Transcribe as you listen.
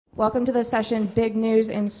Welcome to the session, Big News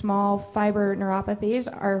in Small Fiber Neuropathies.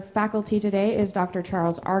 Our faculty today is Dr.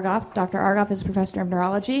 Charles Argoff. Dr. Argoff is Professor of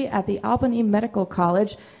Neurology at the Albany Medical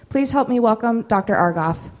College. Please help me welcome Dr.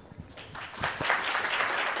 Argoff.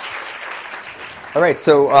 All right,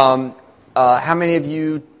 so how many of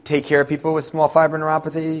you take care of people with small fiber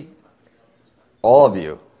neuropathy? All of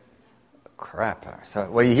you. Crap.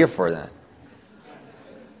 So what are you here for then?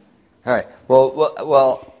 All right.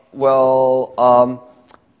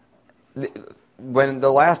 When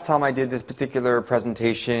the last time I did this particular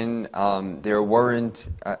presentation, there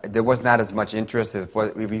was not as much interest.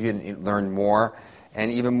 We've even learned more,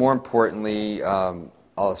 and even more importantly,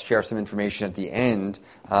 I'll share some information at the end,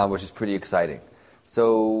 which is pretty exciting.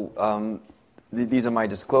 So these are my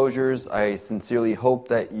disclosures. I sincerely hope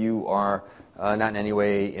that you are not in any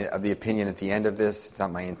way of the opinion at the end of this. It's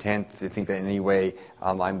not my intent to think that in any way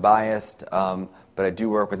I'm biased, but I do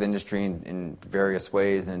work with industry in various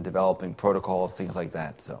ways and in developing protocols, things like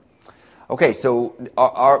that. So, okay, so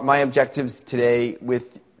my objectives today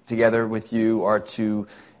together with you are to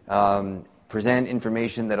present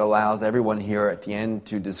information that allows everyone here at the end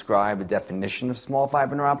to describe a definition of small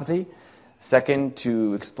fiber neuropathy. Second,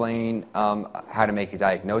 to explain how to make a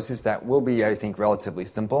diagnosis. That will be, I think, relatively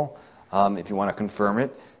simple if you want to confirm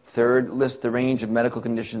it. Third, list the range of medical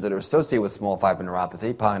conditions that are associated with small fiber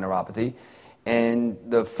neuropathy, polyneuropathy. And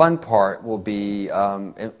the fun part will be,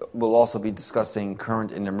 we'll also be discussing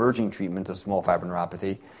current and emerging treatments of small fiber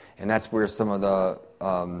neuropathy. And that's where some of the,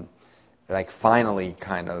 finally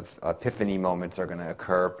kind of epiphany moments are going to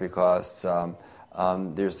occur because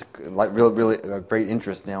there's really great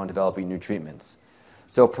interest now in developing new treatments.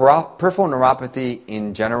 So peripheral neuropathy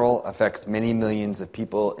in general affects many millions of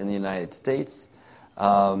people in the United States.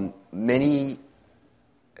 Are there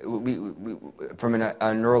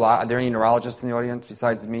any neurologists in the audience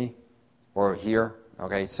besides me or here?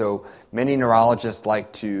 Okay, so many neurologists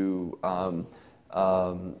like to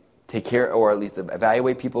take care or at least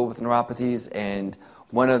evaluate people with neuropathies, and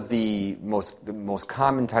one of the most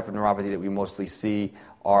common type of neuropathy that we mostly see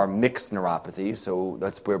are mixed neuropathy. So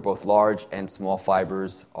that's where both large and small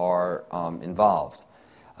fibers are involved.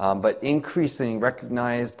 But increasingly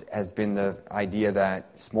recognized has been the idea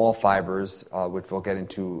that small fibers, which we'll get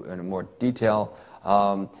into in more detail,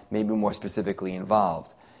 may be more specifically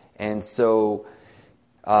involved. And so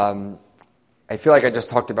I feel like I just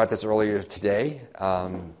talked about this earlier today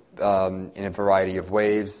in a variety of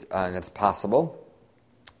ways, and it's possible.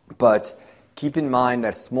 But keep in mind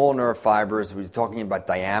that small nerve fibers, we're talking about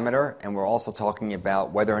diameter, and we're also talking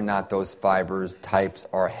about whether or not those fibers types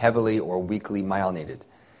are heavily or weakly myelinated.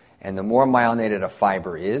 And the more myelinated a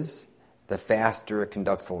fiber is, the faster it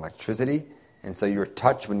conducts electricity. And so your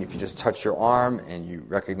touch, if you just touch your arm and you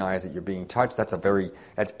recognize that you're being touched, that's A beta.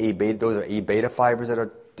 Those are A beta fibers that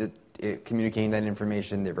are communicating that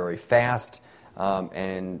information. They're very fast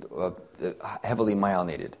and heavily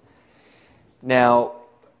myelinated. Now,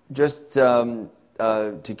 just so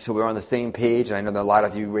we're on the same page, and I know that a lot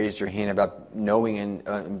of you raised your hand about knowing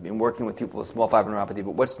and working with people with small fiber neuropathy,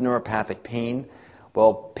 but what's neuropathic pain?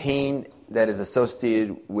 Well, pain that is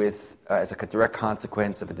associated with, as a direct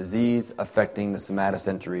consequence of a disease affecting the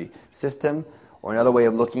somatosensory system, or another way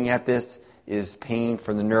of looking at this is pain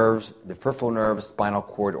from the nerves, the peripheral nerves, spinal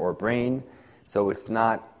cord, or brain. So it's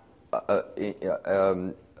not a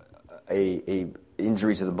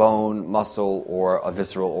injury to the bone, muscle, or a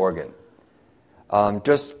visceral organ.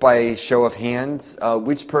 Just by show of hands,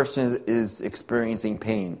 which person is experiencing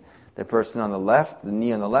pain? The person on the left, the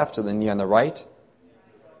knee on the left, or the knee on the right?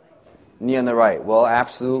 Knee on the right. Well,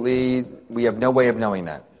 absolutely, we have no way of knowing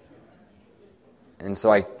that. And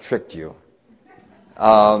so I tricked you.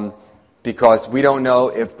 Because we don't know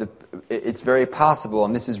if it's very possible,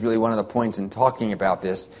 and this is really one of the points in talking about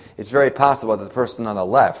this, it's very possible that the person on the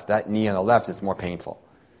left, that knee on the left, is more painful.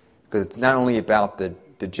 Because it's not only about the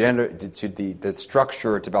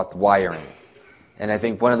structure, it's about the wiring. And I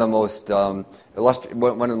think one of the most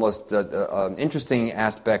interesting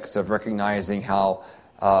aspects of recognizing how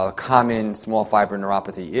common small fiber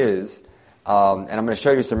neuropathy is, and I'm going to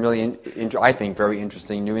show you some really, I think, very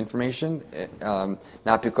interesting new information,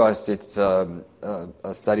 not because it's a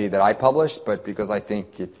study that I published, but because I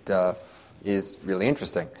think it is really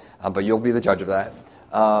interesting. But you'll be the judge of that.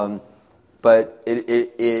 But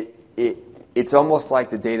it's almost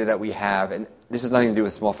like the data that we have, and this has nothing to do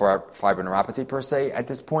with small fiber neuropathy per se at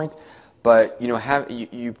this point, but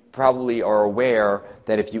you probably are aware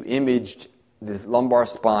that if you imaged this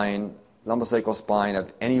lumbosacral spine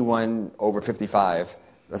of anyone over 55,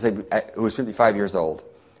 let's say who is 55 years old,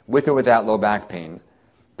 with or without low back pain,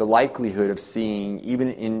 the likelihood of seeing,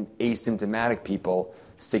 even in asymptomatic people,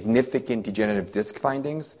 significant degenerative disc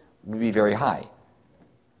findings would be very high.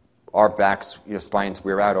 Our backs, spines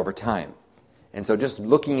wear out over time. And so just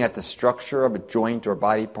looking at the structure of a joint or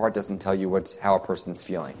body part doesn't tell you how a person's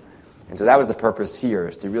feeling. And so that was the purpose here,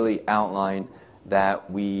 is to really outline that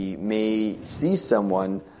we may see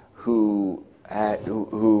someone who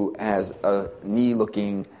has a knee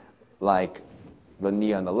looking like the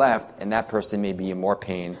knee on the left, and that person may be in more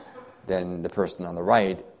pain than the person on the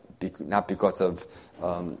right, not because of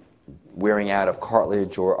wearing out of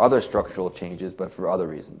cartilage or other structural changes, but for other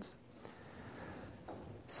reasons.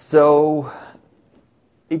 So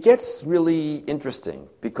it gets really interesting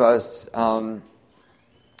because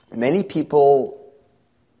many people,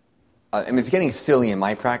 it's getting silly in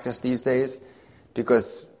my practice these days,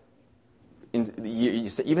 because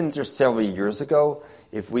even just several years ago,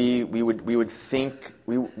 if we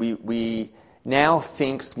now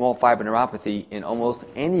think small fiber neuropathy in almost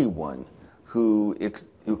anyone who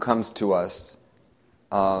comes to us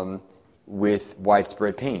with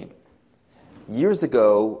widespread pain. Years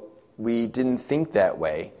ago, we didn't think that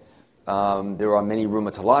way. There are many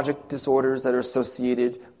rheumatologic disorders that are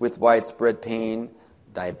associated with widespread pain.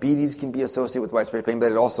 Diabetes can be associated with widespread pain,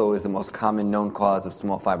 but it also is the most common known cause of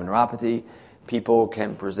small fiber neuropathy. People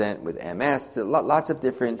can present with MS, lots of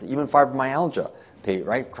different, even fibromyalgia,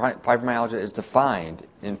 right? Fibromyalgia is defined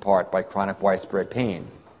in part by chronic widespread pain.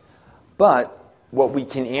 But what we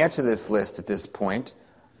can add to this list at this point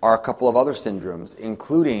are a couple of other syndromes,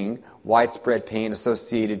 including widespread pain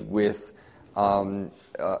associated with syndromes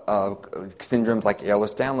like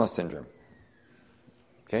Ehlers-Danlos syndrome.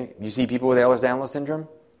 Okay, you see people with Ehlers-Danlos syndrome?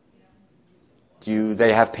 Do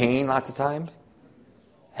they have pain lots of times?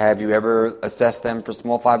 Have you ever assessed them for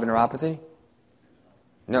small fiber neuropathy?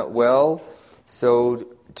 No. Well, so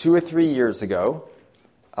 2 or 3 years ago,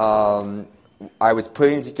 I was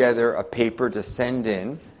putting together a paper to send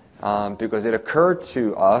in because it occurred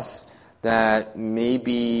to us that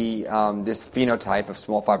maybe this phenotype of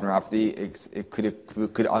small fiber neuropathy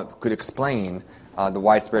could explain the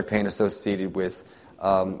widespread pain associated with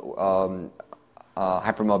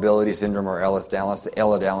hypermobility syndrome or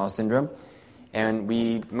Ehlers-Danlos syndrome. And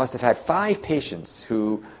we must have had 5 patients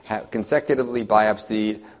who have consecutively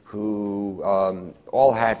biopsied who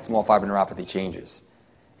all had small fiber neuropathy changes.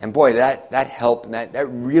 And boy, that helped. That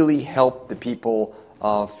really helped the people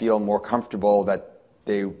feel more comfortable that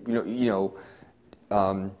they,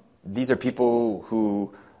 these are people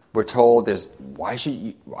who were told, I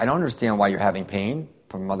don't understand why you're having pain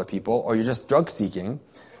from other people, or you're just drug seeking.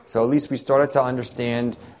 So at least we started to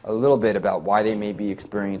understand a little bit about why they may be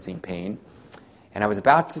experiencing pain. And I was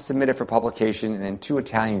about to submit it for publication, and then 2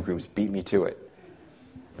 Italian groups beat me to it,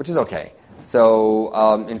 which is okay. So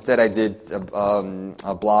instead I did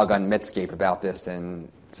a blog on Medscape about this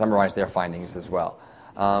and summarized their findings as well.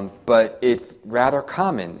 But it's rather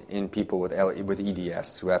common in people with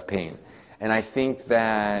EDS who have pain. And I think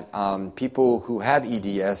that people who have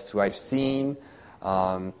EDS, who I've seen,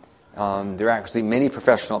 there are actually many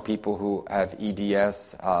professional people who have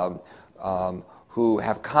EDS who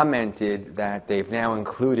have commented that they've now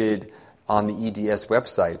included on the EDS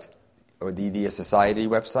website or the EDS Society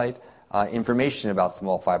website information about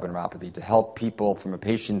small fiber neuropathy to help people from a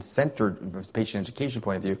patient-centered, patient education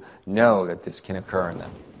point of view know that this can occur in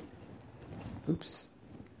them. Oops.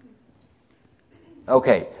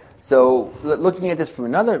 Okay, so looking at this from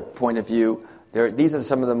another point of view, these are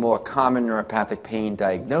some of the more common neuropathic pain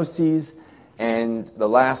diagnoses, and the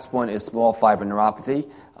last one is small fiber neuropathy,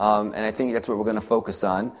 and I think that's what we're going to focus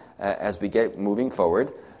on as we get moving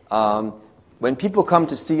forward. When people come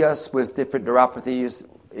to see us with different neuropathies,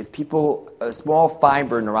 small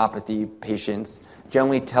fiber neuropathy patients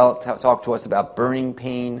generally talk to us about burning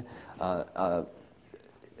pain,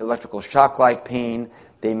 electrical shock-like pain.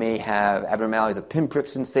 They may have abnormalities of pinprick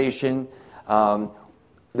sensation.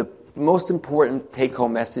 The most important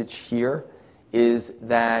take-home message here is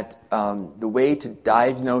that the way to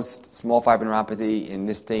diagnose small fiber neuropathy in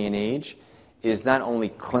this day and age is not only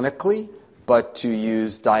clinically, but to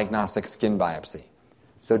use diagnostic skin biopsy.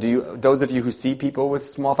 So those of you who see people with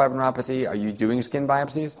small fiber neuropathy, are you doing skin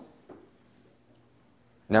biopsies?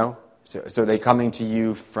 No? So are they coming to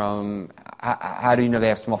you from, how do you know they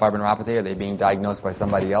have small fiber neuropathy? Are they being diagnosed by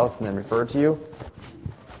somebody else and then referred to you?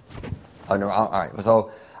 Oh, no, all right.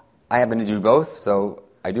 So I happen to do both, so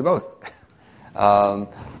I do both.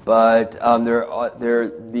 But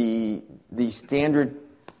the standard,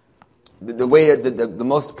 the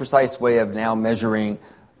most precise way of now measuring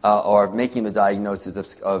or making the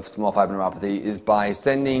diagnosis of small fiber neuropathy is by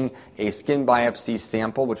sending a skin biopsy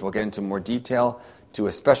sample, which we'll get into more detail, to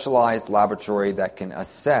a specialized laboratory that can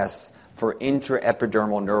assess for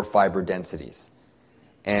intraepidermal neurofiber densities.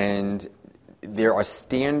 And there are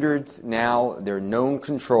standards now, there are known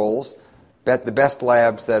controls. But the best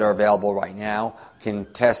labs that are available right now can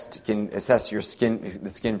assess your skin, the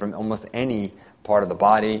skin from almost any part of the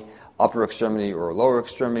body, upper extremity or lower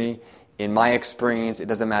extremity. In my experience, it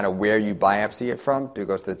doesn't matter where you biopsy it from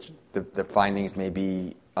because the findings may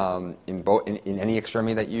be in any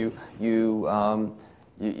extremity that you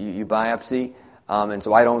biopsy. And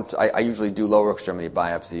so I usually do lower extremity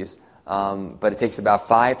biopsies. But it takes about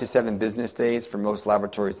 5 to 7 business days for most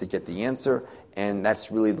laboratories to get the answer, and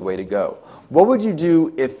that's really the way to go. What would you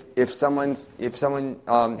do if someone you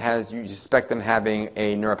suspect them having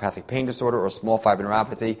a neuropathic pain disorder or small fiber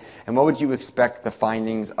neuropathy, and what would you expect the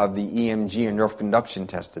findings of the EMG and nerve conduction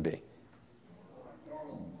test to be?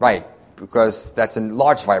 Right, because that's a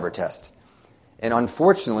large fiber test. And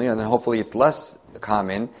unfortunately, and hopefully it's less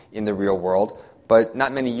common in the real world, but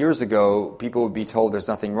not many years ago, people would be told there's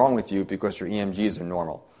nothing wrong with you because your EMGs are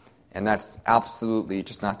normal. And that's absolutely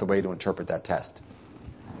just not the way to interpret that test.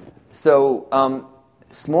 So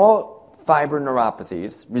small fiber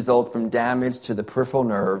neuropathies result from damage to the peripheral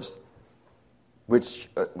nerves, which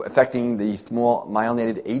affecting the small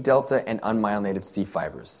myelinated A delta and unmyelinated C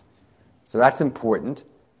fibers. So that's important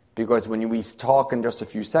because when we talk in just a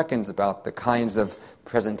few seconds about the kinds of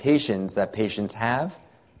presentations that patients have,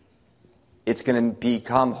 it's going to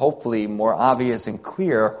become hopefully more obvious and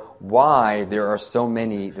clear why there's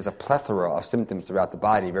a plethora of symptoms throughout the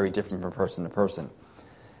body, very different from person to person.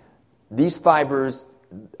 These fibers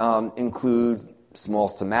include small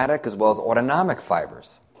somatic as well as autonomic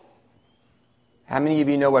fibers. How many of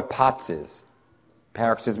you know what POTS is?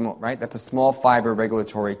 Paroxysmal, right? That's a small fiber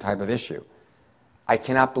regulatory type of issue. I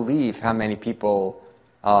cannot believe how many people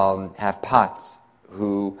have POTS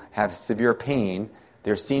who have severe pain.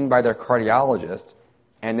 They're seen by their cardiologist,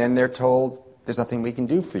 and then they're told, there's nothing we can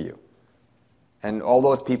do for you. And all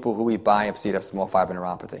those people who we biopsied have small fiber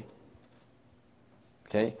neuropathy.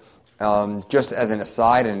 Okay? Just as an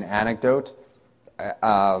aside and an anecdote,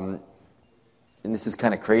 and this is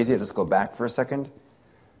kind of crazy, I'll just go back for a second.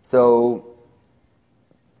 So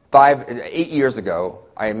 8 years ago,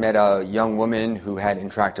 I met a young woman who had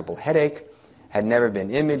intractable headache, had never been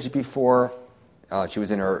imaged before. She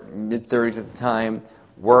was in her mid-30s at the time,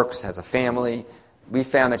 works, has a family. We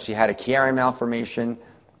found that she had a Chiari malformation.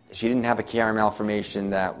 She didn't have a Chiari malformation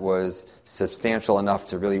that was substantial enough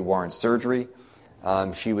to really warrant surgery.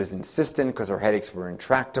 She was insistent because her headaches were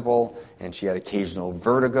intractable and she had occasional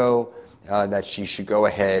vertigo that she should go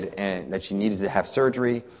ahead and that she needed to have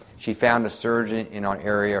surgery. She found a surgeon in our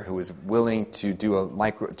area who was willing to do a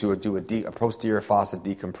posterior facet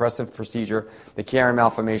decompressive procedure. The Chiari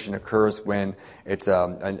malformation occurs when it's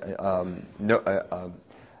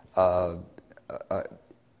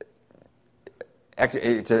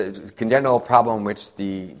it's a congenital problem which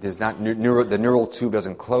the neural tube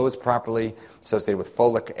doesn't close properly, associated with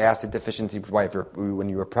folic acid deficiency. When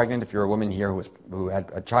you were pregnant, if you're a woman here who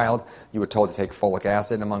had a child, you were told to take folic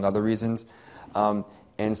acid, among other reasons.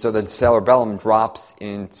 And so the cerebellum drops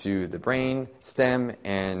into the brain stem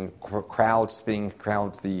and crowds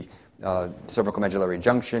the cervical medullary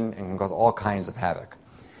junction and can cause all kinds of havoc.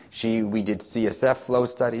 We did CSF flow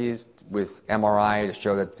studies with MRI to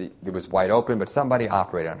show that it was wide open, but somebody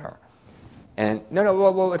operated on her. And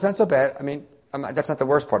well, it's not so bad. I mean, that's not the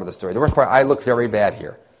worst part of the story. The worst part, I look very bad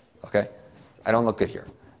here. Okay, I don't look good here.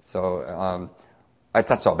 So it's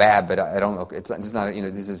not so bad, but I don't look. It's not.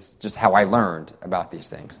 This is just how I learned about these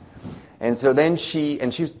things. And so then she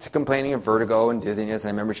was complaining of vertigo and dizziness. And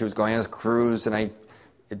I remember she was going on a cruise, and I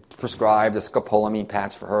prescribed a scopolamine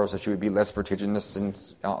patch for her so she would be less vertiginous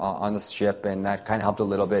on the ship, and that kind of helped a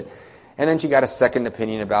little bit. And then she got a second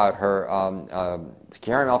opinion about her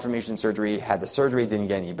Chiari malformation surgery. Had the surgery, didn't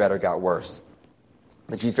get any better, got worse.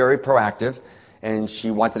 But she's very proactive, and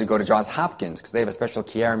she wanted to go to Johns Hopkins because they have a special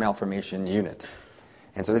Chiari malformation unit.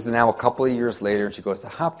 And so this is now a couple of years later. She goes to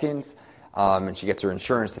Hopkins, and she gets her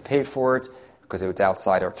insurance to pay for it because it was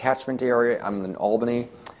outside our catchment area. I'm in Albany.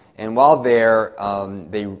 And while there,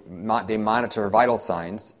 they monitor her vital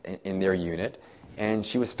signs in their unit, and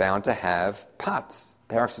she was found to have POTS,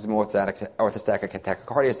 paroxysmal orthostatic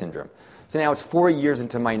tachycardia syndrome. So now it's 4 years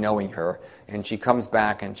into my knowing her, and she comes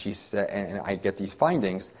back, and and I get these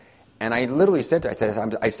findings, and I literally said to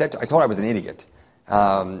her, I told her I was an idiot,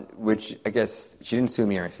 which I guess she didn't sue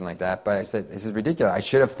me or anything like that, but I said, this is ridiculous. I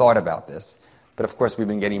should have thought about this. But of course, we've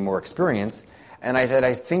been getting more experience. And I said,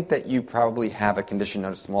 I think that you probably have a condition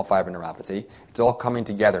of small fiber neuropathy. It's all coming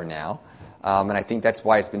together now. And I think that's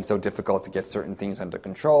why it's been so difficult to get certain things under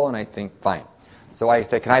control. And I think, fine. So I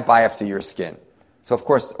said, can I biopsy your skin? So, of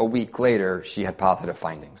course, a week later, she had positive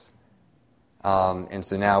findings. And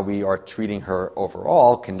so now we are treating her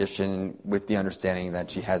overall condition with the understanding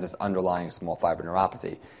that she has this underlying small fiber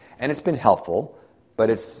neuropathy. And it's been helpful, but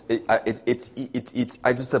the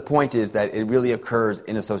point is that it really occurs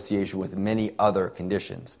in association with many other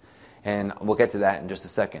conditions. And we'll get to that in just a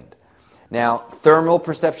second. Now, thermal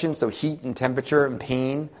perception, so heat and temperature and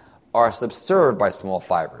pain, are subserved by small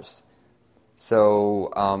fibers.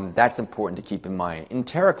 So that's important to keep in mind.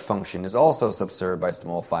 Enteric function is also subserved by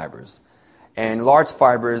small fibers. And large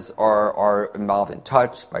fibers are involved in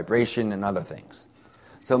touch, vibration, and other things.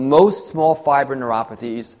 So most small fiber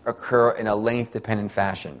neuropathies occur in a length-dependent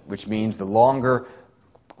fashion, which means the longer,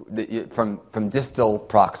 from distal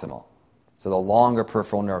proximal. So the longer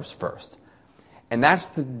peripheral nerves first. And that's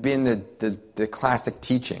been the classic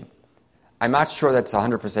teaching. I'm not sure that's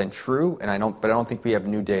 100% true, but I don't think we have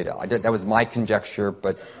new data. That was my conjecture,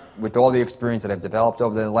 but with all the experience that I've developed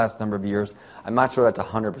over the last number of years, I'm not sure that's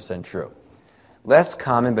 100% true. Less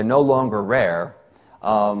common, but no longer rare,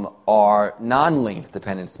 are non-length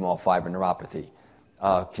dependent small fiber neuropathy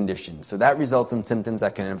conditions. So that results in symptoms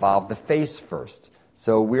that can involve the face first.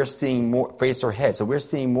 So we're seeing more face or head. So we're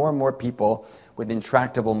seeing more and more people with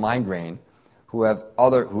intractable migraine who have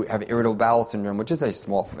irritable bowel syndrome, which is a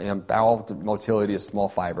small bowel motility is small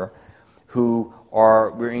fiber, who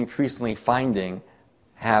we're increasingly finding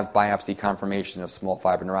have biopsy confirmation of small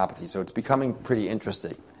fiber neuropathy. So it's becoming pretty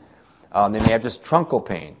interesting. They may have just truncal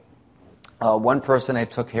pain. One person I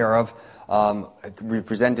took care of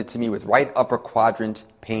presented to me with right upper quadrant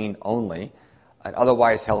pain only, an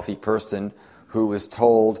otherwise healthy person who was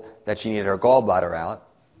told that she needed her gallbladder out,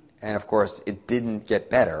 and of course it didn't get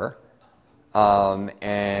better.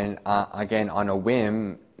 Again, on a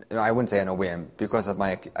whim, I wouldn't say on a whim, because of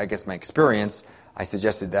my experience, I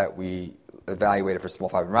suggested that we evaluate her for small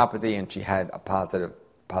fiber neuropathy, and she had a positive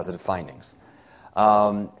findings.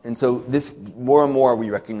 And so this more and more we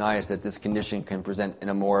recognize that this condition can present in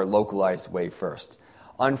a more localized way first.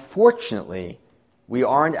 Unfortunately, we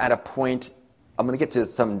aren't at a point. I'm going to get to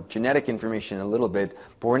some genetic information in a little bit,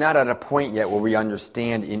 but we're not at a point yet where we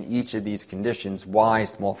understand in each of these conditions why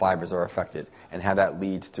small fibers are affected and how that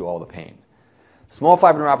leads to all the pain. Small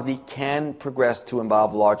fiber neuropathy can progress to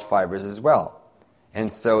involve large fibers as well. And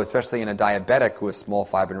so especially in a diabetic who has small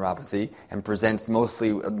fiber neuropathy and presents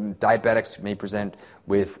mostly, diabetics may present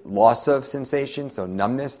with loss of sensation, so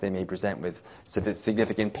numbness. They may present with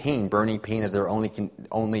significant pain. Burning pain is their only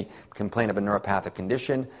complaint of a neuropathic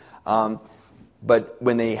condition. But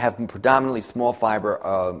when they have predominantly small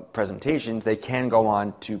fiber presentations, they can go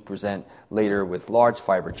on to present later with large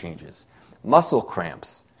fiber changes. Muscle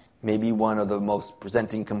cramps may be one of the most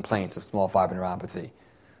presenting complaints of small fiber neuropathy.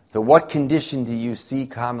 So what condition do you see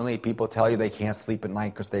commonly? People tell you they can't sleep at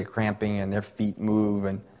night because they're cramping and their feet move.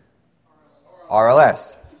 And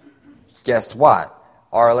RLS. Guess what?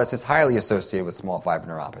 RLS is highly associated with small fiber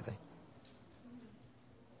neuropathy.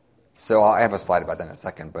 So I have a slide about that in a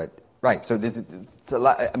second, but right. So these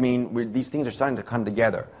things are starting to come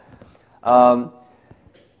together.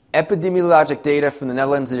 Epidemiologic data from the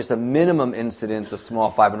Netherlands is just a minimum incidence of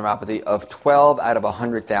small fiber neuropathy of 12 out of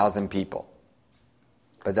 100,000 people.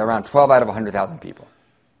 But they're around 12 out of 100,000 people.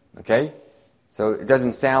 Okay? So it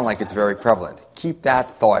doesn't sound like it's very prevalent. Keep that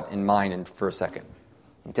thought in mind for a second.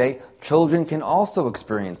 Okay? Children can also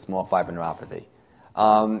experience small fiber neuropathy.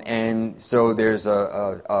 And so there's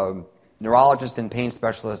a neurologist and pain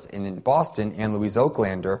specialist in Boston, Anne-Louise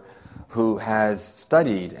Oaklander, who has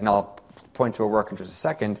studied, and I'll point to her work in just a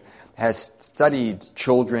second, has studied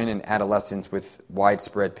children and adolescents with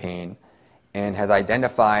widespread pain and has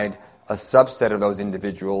identified a subset of those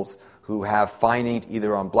individuals who have findings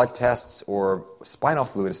either on blood tests or spinal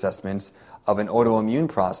fluid assessments of an autoimmune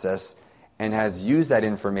process and has used that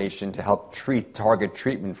information to help target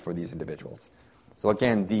treatment for these individuals. So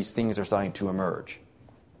again, these things are starting to emerge.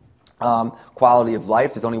 Quality of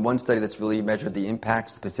life. There's only one study that's really measured the impact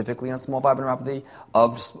specifically on small fiber neuropathy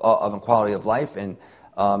of quality of life, and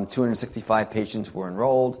 265 patients were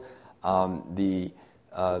enrolled. The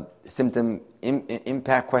symptom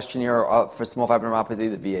impact questionnaire for small fiber neuropathy,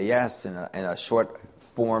 the VAS, and a short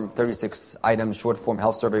form, 36-item short form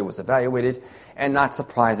health survey was evaluated, and not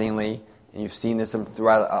surprisingly, and you've seen this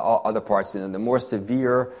throughout other parts, the more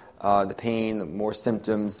severe the pain, the more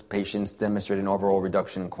symptoms, patients demonstrate an overall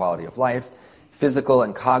reduction in quality of life. Physical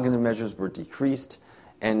and cognitive measures were decreased,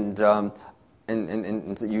 and so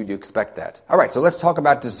you'd expect that. All right, so let's talk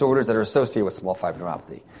about disorders that are associated with small fiber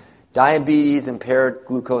neuropathy. Diabetes, impaired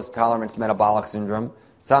glucose tolerance, metabolic syndrome.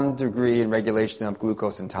 Some degree and regulation of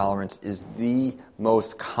glucose intolerance is the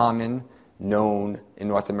most common known in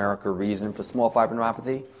North America reason for small fiber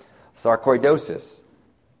neuropathy? Sarcoidosis,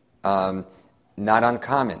 not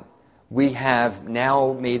uncommon. We have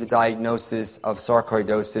now made the diagnosis of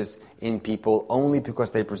sarcoidosis in people only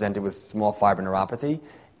because they presented with small fiber neuropathy,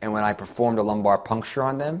 and when I performed a lumbar puncture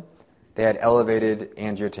on them, they had elevated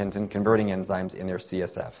angiotensin converting enzymes in their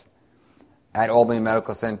CSF. At Albany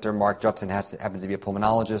Medical Center, Mark Judson happens to be a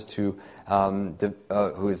pulmonologist who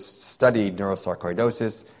has studied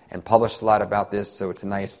neurosarcoidosis and published a lot about this, so it's a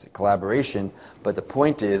nice collaboration. But the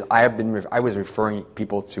point is, I was referring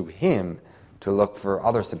people to him to look for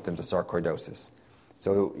other symptoms of sarcoidosis.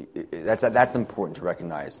 So that's important to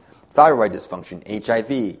recognize. Thyroid dysfunction,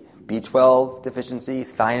 HIV, B12 deficiency,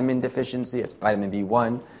 thiamine deficiency, that's vitamin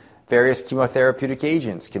B1. Various chemotherapeutic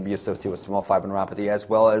agents can be associated with small fiber neuropathy, as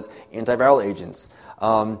well as antiviral agents.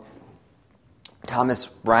 Thomas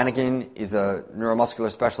Brannigan is a neuromuscular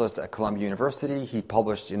specialist at Columbia University. He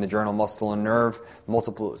published in the journal Muscle and Nerve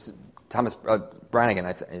Thomas Brannigan,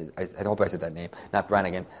 I hope I said that name, not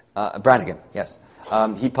Brannigan. Brannigan, yes.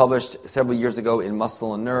 He published several years ago in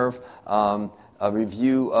Muscle and Nerve a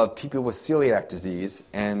review of people with celiac disease,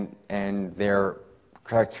 and they're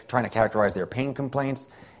trying to characterize their pain complaints,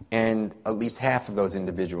 and at least half of those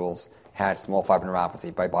individuals had small fiber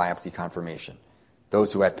neuropathy by biopsy confirmation,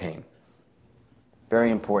 those who had pain.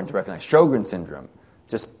 Very important to recognize. Sjogren's syndrome,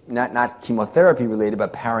 just not chemotherapy related,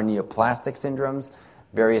 but paraneoplastic syndromes,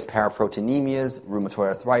 various paraproteinemias, rheumatoid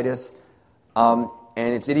arthritis, and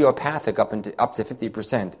it's idiopathic up to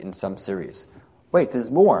 50% in some series. Wait, there's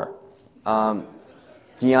more.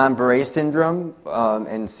 Guillain-Barré syndrome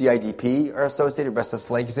and CIDP are associated, restless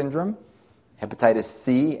leg syndrome, hepatitis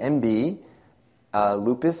C and B,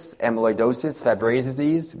 lupus, amyloidosis, Fabry's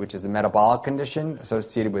disease, which is a metabolic condition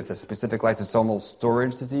associated with a specific lysosomal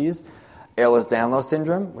storage disease, Ehlers-Danlos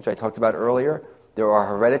syndrome, which I talked about earlier. There are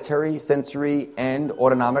hereditary, sensory, and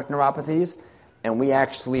autonomic neuropathies, and we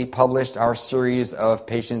actually published our series of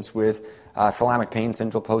patients with thalamic pain,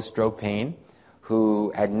 central post-stroke pain,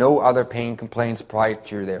 who had no other pain complaints prior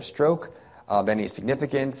to their stroke of any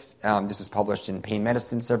significance. This was published in Pain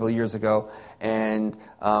Medicine several years ago, and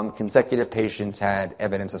consecutive patients had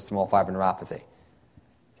evidence of small fiber neuropathy.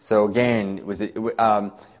 So again, was it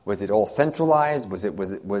all centralized?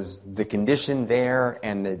 Was the condition there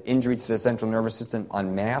and the injury to the central nervous system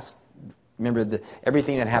unmasked? Remember,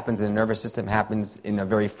 everything that happens in the nervous system happens in a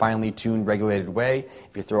very finely tuned, regulated way.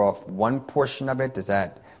 If you throw off one portion of it, does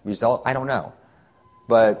that result? I don't know.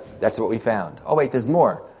 But that's what we found. Oh, wait, there's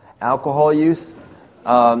more. Alcohol use,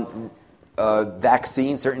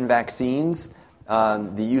 vaccines, certain vaccines,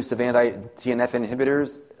 the use of anti-TNF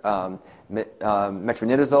inhibitors,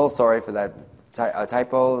 metronidazole, sorry for that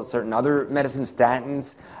typo, certain other medicines,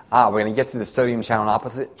 statins. We're going to get to the sodium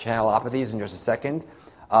channelopathies in just a second.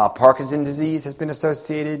 Parkinson's disease has been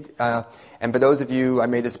associated. And for those of you, I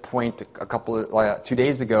made this point 2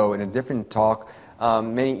 days ago in a different talk.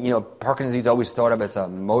 Parkinson's disease always thought of as a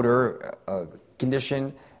motor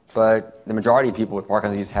condition, but the majority of people with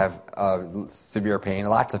Parkinson's disease have severe pain,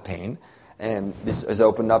 lots of pain. And this has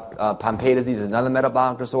opened up Pompe disease is another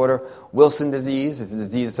metabolic disorder. Wilson disease is a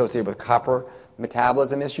disease associated with copper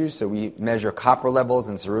metabolism issues, so we measure copper levels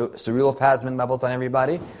and ceruloplasmin levels on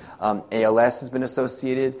everybody. ALS has been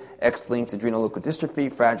associated, X-linked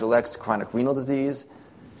adrenoleukodystrophy, Fragile X, chronic renal disease.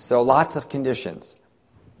 So lots of conditions.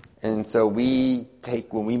 And so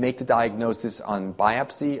when we make the diagnosis on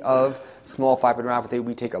biopsy of small fiber neuropathy,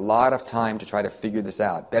 we take a lot of time to try to figure this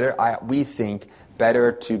out. We think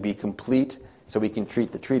better to be complete so we can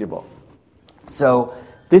treat the treatable. So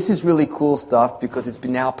this is really cool stuff because it's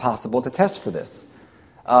been now possible to test for this.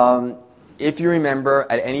 If you remember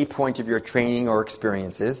at any point of your training or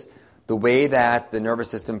experiences, the way that the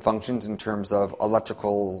nervous system functions in terms of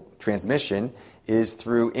electrical transmission is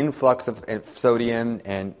through influx of sodium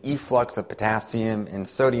and efflux of potassium and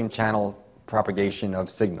sodium channel propagation of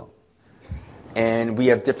signal. And we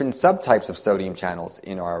have different subtypes of sodium channels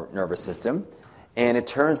in our nervous system. And it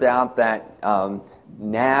turns out that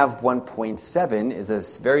NAV 1.7 is a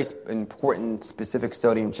very important specific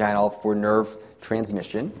sodium channel for nerve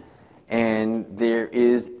transmission. And there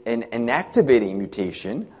is an inactivating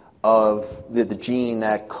mutation of the gene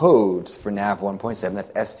that codes for NAV 1.7.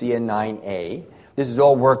 That's SCN9A. This is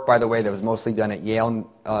all work, by the way, that was mostly done at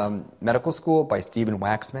Yale Medical School by Stephen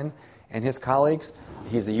Waxman and his colleagues.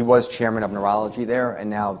 He was chairman of neurology there and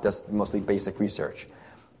now does mostly basic research.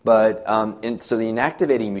 But so the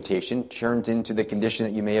inactivating mutation turns into the condition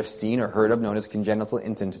that you may have seen or heard of known as congenital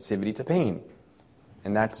insensitivity to pain.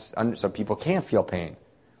 And that's so people can't feel pain.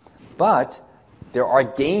 But there are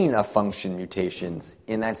gain of function mutations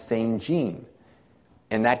in that same gene.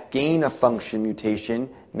 and that gain of function mutation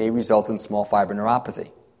may result in small fiber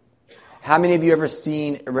neuropathy. How many of you ever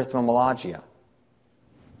seen erythromelalgia?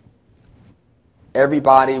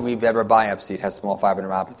 Everybody we've ever biopsied has small fiber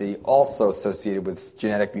neuropathy, also associated with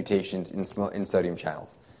genetic mutations in sodium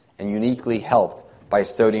channels, and uniquely helped by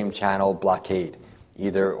sodium channel blockade,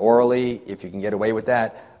 either orally, if you can get away with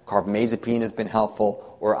that. Carbamazepine has been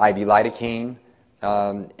helpful, or IV lidocaine,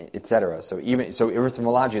 etc. So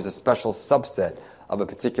erythromelalgia is a special subset of a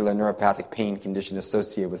particular neuropathic pain condition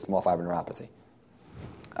associated with small fiber neuropathy.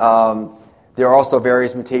 There are also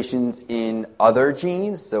various mutations in other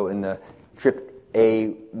genes, so in the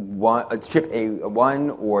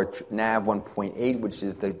TRPA1 or NAV1.8, which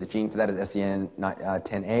is the gene for that is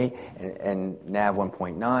SEN10A, and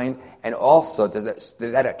NAV1.9, and also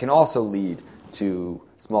that can also lead to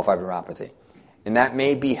small fiber neuropathy. And that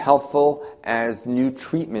may be helpful as new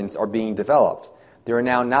treatments are being developed. There are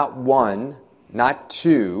now not one, not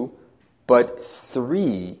two, but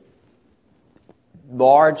 3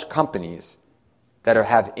 large companies that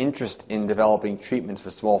have interest in developing treatments for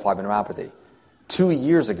small fiber neuropathy. 2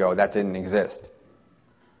 years ago, that didn't exist.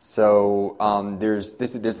 So there's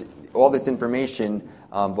all this information,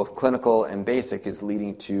 both clinical and basic, is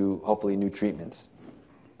leading to hopefully new treatments.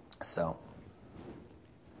 So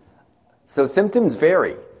symptoms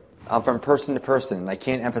vary from person to person, and I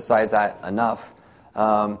can't emphasize that enough.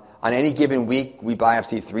 On any given week, we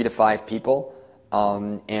biopsy 3 to 5 people.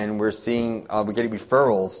 And we're getting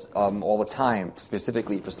referrals all the time,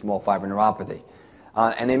 specifically for small fiber neuropathy.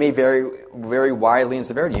 And they may vary very widely in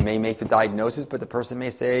severity. You may make the diagnosis, but the person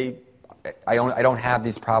may say, I don't have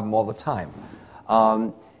this problem all the time.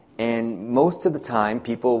 And most of the time,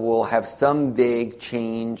 people will have some vague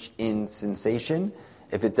change in sensation.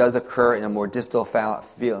 If it does occur in a more distal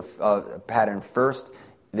pattern first,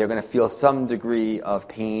 they're going to feel some degree of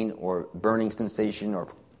pain or burning sensation or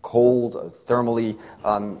cold, thermally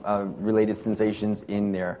related sensations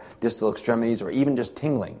in their distal extremities, or even just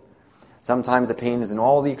tingling. Sometimes the pain is in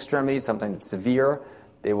all the extremities, sometimes it's severe.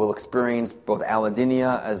 They will experience both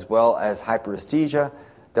allodynia as well as hyperesthesia.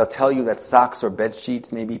 They'll tell you that socks or bed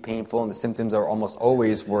sheets may be painful, and the symptoms are almost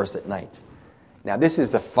always worse at night. Now, this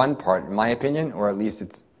is the fun part, in my opinion, or at least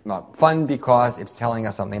it's not fun because it's telling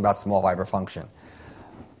us something about small fiber function.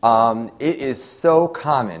 It is so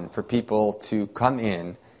common for people to come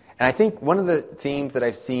in, and I think one of the themes that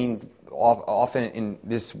I've seen often in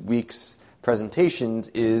this week's presentations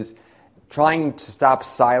is trying to stop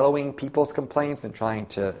siloing people's complaints and trying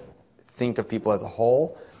to think of people as a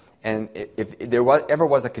whole. And if there ever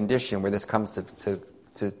was a condition where this comes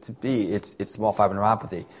to be, it's small fiber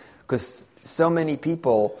neuropathy. Because so many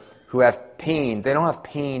people who have pain, they don't have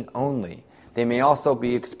pain only. They may also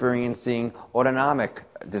be experiencing autonomic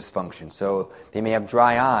dysfunction. So they may have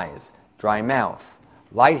dry eyes, dry mouth,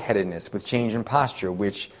 lightheadedness with change in posture,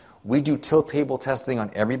 which we do tilt table testing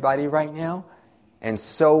on everybody right now. And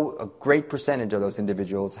so a great percentage of those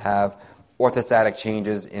individuals have orthostatic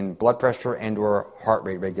changes in blood pressure and or heart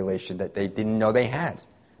rate regulation that they didn't know they had.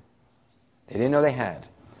 They didn't know they had.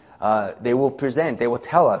 They will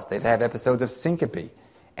tell us they've had episodes of syncope.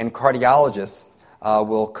 And cardiologists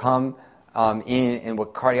will come in, and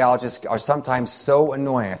what cardiologists are sometimes so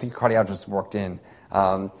annoying. I think a cardiologist walked in,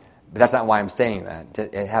 but that's not why I'm saying that.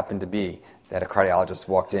 It happened to be that a cardiologist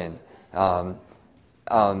walked in.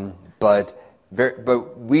 But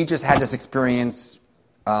we just had this experience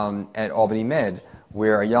at Albany Med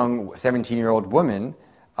where a young 17-year-old woman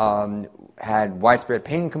had widespread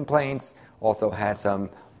pain complaints, also had some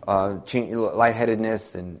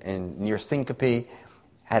lightheadedness and near syncope,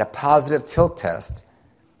 had a positive tilt test,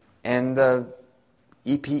 and the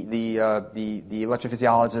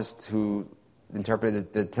electrophysiologist who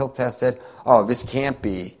interpreted the tilt test said, "Oh, this can't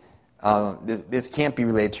be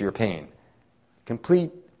related to your pain."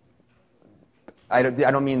 Complete. I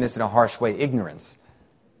don't mean this in a harsh way. Ignorance,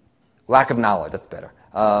 lack of knowledge. That's better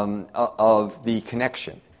of the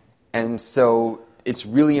connection, and so it's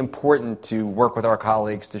really important to work with our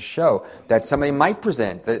colleagues to show that somebody might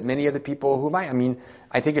present, that many of the people who might. I mean,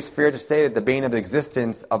 I think it's fair to say that the bane of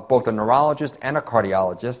existence of both a neurologist and a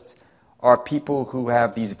cardiologist are people who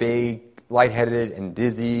have these vague, lightheaded and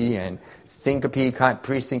dizzy and syncope,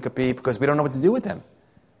 pre-syncope, because we don't know what to do with them.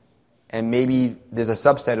 And maybe there's a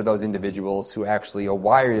subset of those individuals who actually are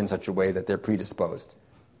wired in such a way that they're predisposed.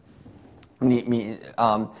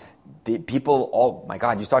 The people, oh my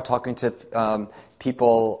God, you start talking to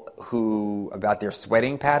people about their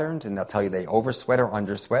sweating patterns, and they'll tell you they oversweat or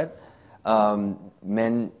undersweat.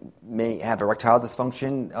 Men may have erectile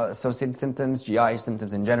dysfunction associated symptoms, GI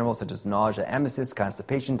symptoms in general, such as nausea, emesis,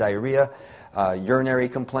 constipation, diarrhea, urinary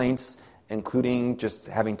complaints, including just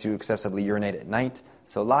having to excessively urinate at night.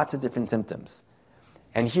 So lots of different symptoms.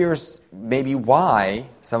 And here's maybe why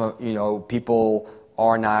some of people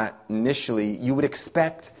are not initially. You would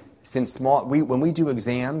expect, since when we do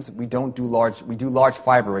exams, we do large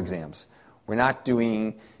fiber exams. We're not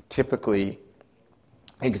doing typically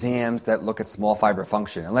exams that look at small fiber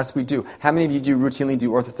function, unless we do. How many of you routinely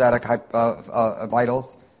do orthostatic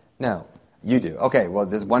vitals? No, you do. Okay, well,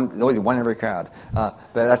 there's only one in every crowd,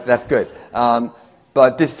 but that's good.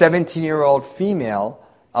 But this 17-year-old female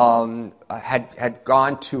had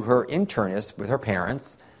gone to her internist with her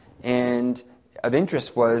parents, and of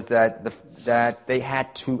interest was that they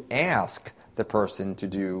had to ask the person to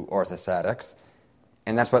do orthostatics,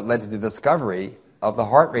 and that's what led to the discovery of the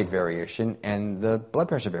heart rate variation and the blood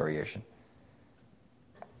pressure variation.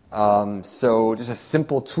 So just a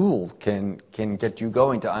simple tool can get you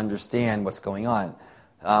going to understand what's going on.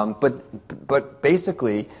 But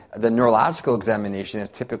basically, the neurological examination is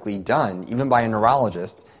typically done, even by a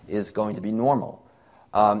neurologist, is going to be normal.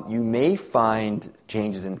 You may find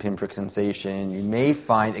changes in pinprick sensation. You may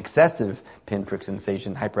find excessive pinprick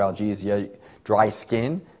sensation, hyperalgesia, dry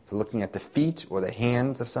skin. So looking at the feet or the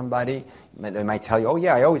hands of somebody, they might tell you, oh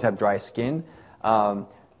yeah, I always have dry skin.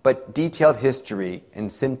 But detailed history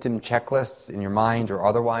and symptom checklists in your mind or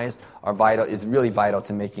otherwise is really vital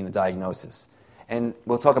to making the diagnosis. And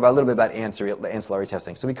we'll talk a little bit about ancillary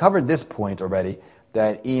testing. So we covered this point already,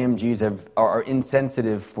 that EMGs are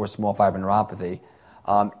insensitive for small fiber neuropathy,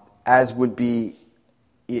 as would be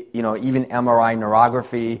even MRI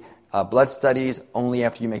neurography. Blood studies, only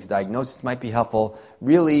after you make the diagnosis, might be helpful.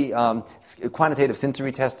 Really, quantitative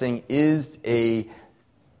sensory testing is a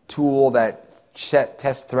tool that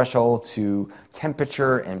tests threshold to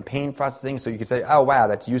temperature and pain processing, so you can say, oh, wow,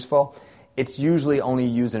 that's useful. It's usually only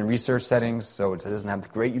used in research settings, so it doesn't have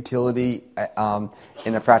great utility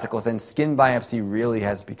in a practical sense. Skin biopsy really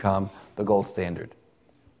has become the gold standard.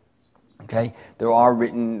 Okay, there are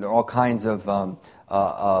all kinds of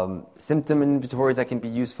symptom inventories that can be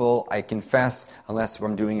useful. I confess, unless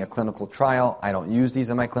I'm doing a clinical trial, I don't use these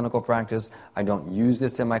in my clinical practice. I don't use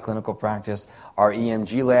this in my clinical practice. Our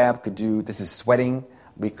EMG lab could do, this is sweating.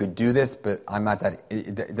 We could do this, but I'm not that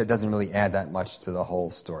doesn't really add that much to the whole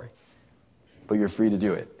story. But you're free to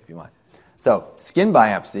do it if you want. So skin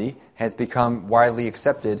biopsy has become widely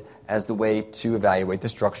accepted as the way to evaluate the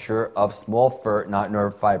structure of small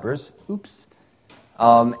nerve fibers.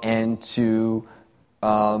 And to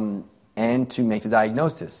make the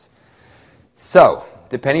diagnosis. So,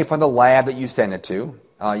 depending upon the lab that you send it to,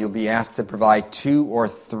 you'll be asked to provide 2 or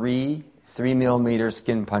 3 3-millimeter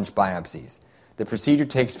skin punch biopsies. The procedure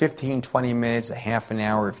takes 15-20 minutes, a half an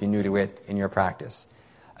hour if you're new to it in your practice.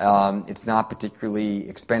 It's not particularly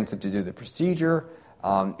expensive to do the procedure.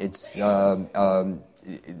 The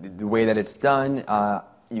way that it's done,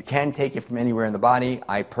 you can take it from anywhere in the body.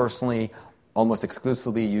 I personally almost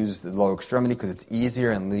exclusively use the lower extremity because it's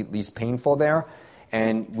easier and least painful there.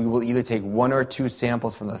 And we will either take 1 or 2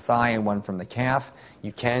 samples from the thigh and 1 from the calf.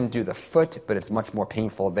 You can do the foot, but it's much more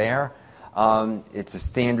painful there. It's a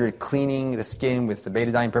standard cleaning the skin with the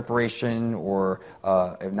betadine preparation or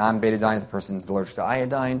non-betadine if the person's allergic to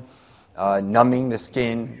iodine, numbing the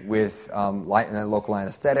skin with light and a local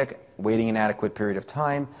anesthetic, waiting an adequate period of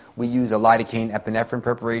time. We use a lidocaine epinephrine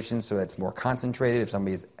preparation, so it's more concentrated. If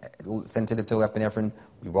somebody's sensitive to epinephrine,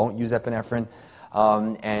 we won't use epinephrine.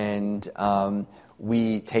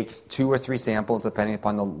 We take 2 or 3 samples, depending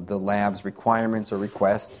upon the lab's requirements or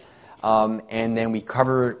request, and then we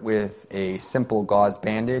cover it with a simple gauze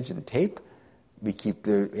bandage and tape. We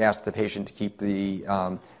ask the patient to keep the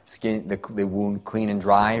the wound clean and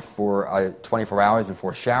dry for 24 hours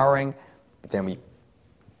before showering. But then we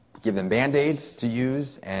give them Band-Aids to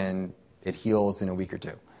use, and it heals in a week or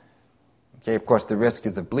 2. Okay, of course, the risk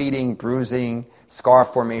is of bleeding, bruising, scar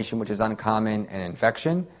formation, which is uncommon, and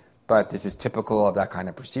infection. But this is typical of that kind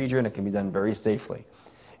of procedure, and it can be done very safely.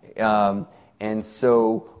 And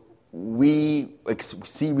so we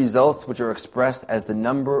see results which are expressed as the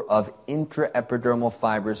number of intraepidermal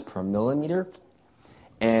fibers per millimeter,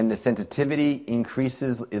 and the sensitivity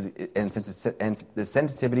increases, and the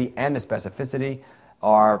sensitivity and the specificity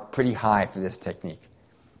are pretty high for this technique.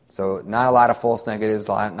 So not a lot of false negatives,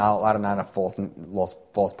 not a lot of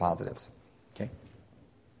false positives. Okay.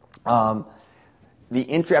 The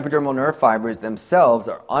intraepidermal nerve fibers themselves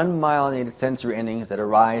are unmyelinated sensory endings that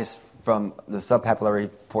arise from the subpapillary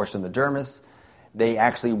portion of the dermis. They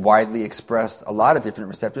actually widely express a lot of different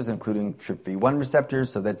receptors, including TRPV1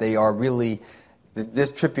 receptors, so that they are really, this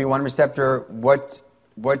TRPV1 receptor, what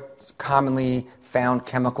commonly found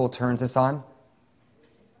chemical turns this on?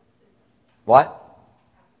 What?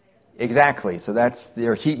 Exactly. So that's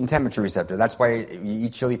their heat and temperature receptor. That's why you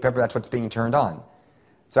eat chili pepper, that's what's being turned on.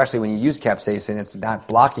 So actually when you use capsaicin, it's not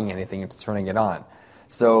blocking anything, it's turning it on.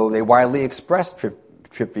 So they widely express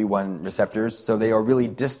TRPV1 receptors, so they are really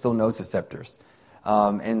distal nociceptors.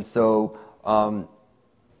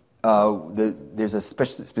 There's a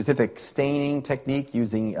specific staining technique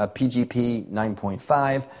using PGP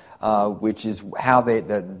 9.5, which is how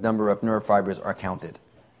the number of neurofibers are counted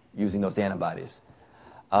using those antibodies.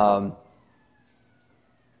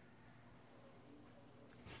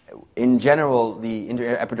 In general, the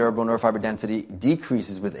epidermal neurofiber density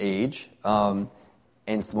decreases with age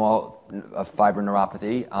in small fiber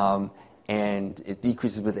neuropathy, and it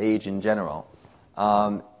decreases with age in general.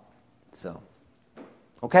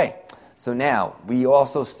 Okay, so now we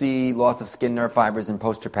also see loss of skin nerve fibers in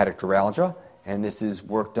postherpetic neuralgia, and this is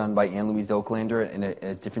work done by Anne-Louise Oaklander in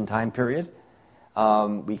a different time period.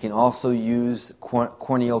 We can also use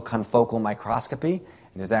corneal confocal microscopy.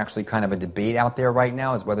 And there's actually kind of a debate out there right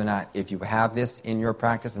now as whether or not if you have this in your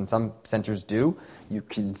practice, and some centers do, you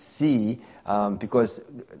can see, because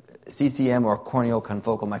CCM or corneal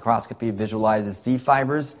confocal microscopy visualizes C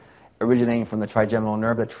fibers originating from the trigeminal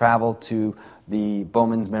nerve that travel to the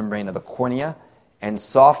Bowman's membrane of the cornea, and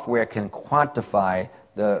software can quantify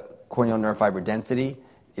the corneal nerve fiber density,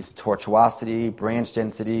 its tortuosity, branch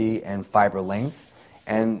density, and fiber length.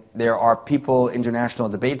 And there are international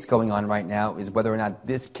debates going on right now is whether or not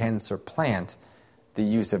this can supplant the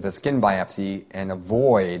use of a skin biopsy and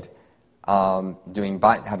avoid having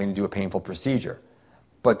to do a painful procedure.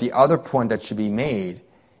 But the other point that should be made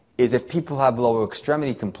is if people have lower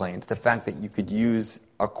extremity complaints, the fact that you could use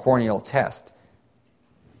a corneal test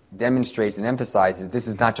demonstrates and emphasizes this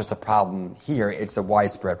is not just a problem here, it's a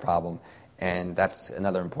widespread problem, and that's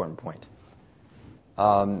another important point.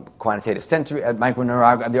 Quantitative sensory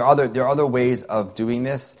microneurography. There are other ways of doing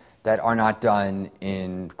this that are not done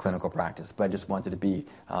in clinical practice, but I just wanted to be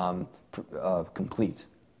complete.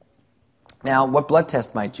 Now, what blood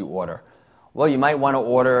test might you order? Well, you might want to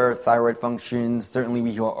order thyroid functions. Certainly,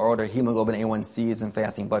 we order hemoglobin A1Cs and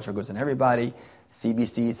fasting blood sugars in everybody,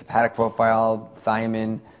 CBCs, hepatic profile,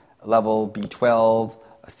 thiamine level, B12,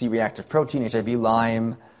 C-reactive protein, HIV,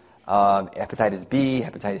 Lyme, hepatitis B,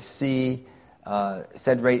 hepatitis C,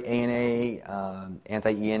 sed rate ANA,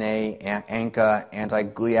 anti-ENA, ANCA,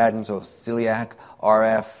 anti-gliadin, so celiac,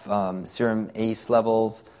 RF, serum ACE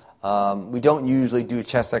levels. We don't usually do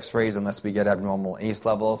chest x-rays unless we get abnormal ACE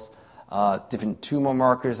levels. Different tumor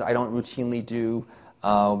markers I don't routinely do.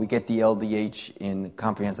 We get the LDH in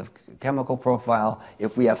comprehensive chemical profile.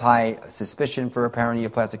 If we have high suspicion for a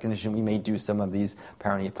paraneoplastic condition, we may do some of these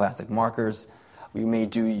paraneoplastic markers. We may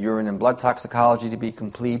do urine and blood toxicology to be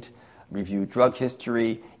complete. Review drug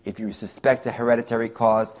history. If you suspect a hereditary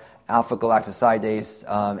cause, alpha-galactosidase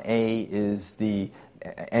A is the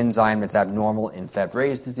enzyme that's abnormal in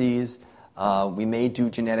Fabry's disease. We may do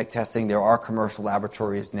genetic testing. There are commercial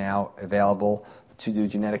laboratories now available to do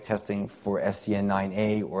genetic testing for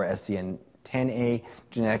SCN9A or SCN10A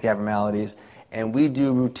genetic abnormalities. And we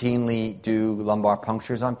do routinely do lumbar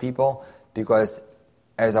punctures on people because,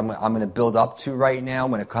 as I'm going to build up to right now,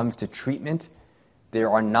 when it comes to treatment, there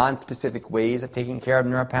are non-specific ways of taking care of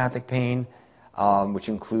neuropathic pain, which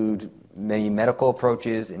include many medical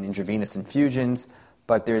approaches and intravenous infusions.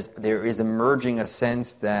 But there is emerging a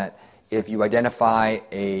sense that if you identify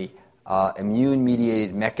a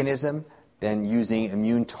immune-mediated mechanism, then using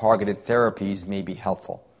immune-targeted therapies may be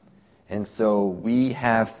helpful. And so we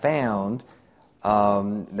have found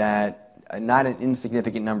that not an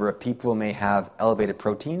insignificant number of people may have elevated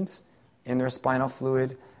proteins in their spinal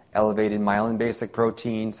fluid, elevated myelin-basic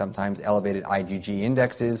protein, sometimes elevated IgG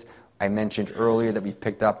indexes. I mentioned earlier that we've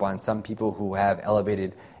picked up on some people who have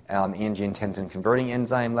elevated angiotensin-converting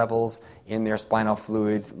enzyme levels in their spinal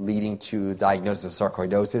fluid, leading to diagnosis of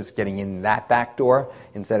sarcoidosis, getting in that back door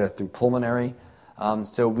instead of through pulmonary.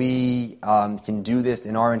 So we can do this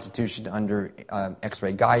in our institution under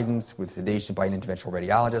X-ray guidance with sedation by an interventional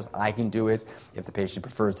radiologist. I can do it if the patient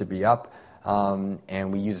prefers to be up.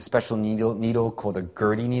 And we use a special needle called a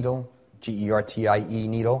Gertie needle, Gertie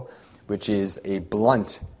needle, which is a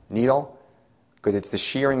blunt needle because it's the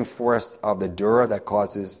shearing force of the dura that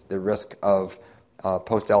causes the risk of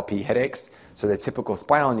post-LP headaches. So the typical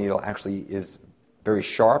spinal needle actually is very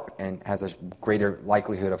sharp and has a greater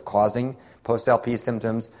likelihood of causing post-LP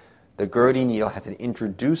symptoms. The Gertie needle has an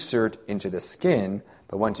introducer into the skin,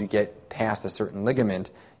 but once you get past a certain ligament,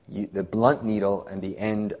 the blunt needle and the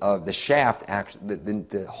end of the shaft,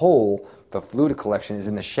 the hole, the fluid collection is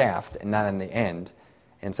in the shaft and not in the end.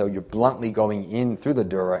 And so you're bluntly going in through the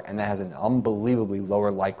dura, and that has an unbelievably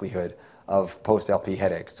lower likelihood of post-LP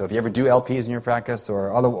headaches. So if you ever do LPs in your practice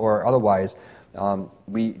or otherwise,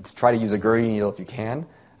 we try to use a Gurney needle if you can,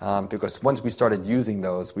 because once we started using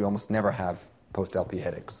those, we almost never have post-LP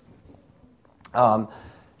headaches.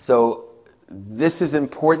 So this is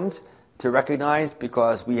important to recognize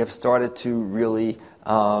because we have started to really,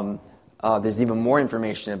 there's even more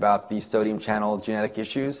information about these sodium channel genetic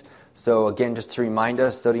issues. So again, just to remind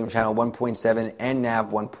us, sodium channel 1.7 and NAV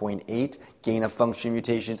 1.8 gain of function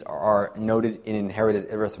mutations are noted in inherited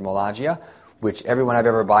erythromelalgia, which everyone I've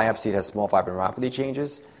ever biopsied has small fiber neuropathy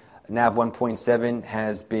changes. NAV 1.7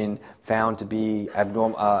 has been found to be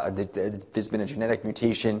abnormal. There's been a genetic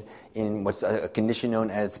mutation in what's a condition known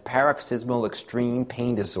as paroxysmal extreme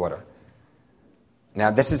pain disorder. Now,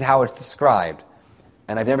 this is how it's described.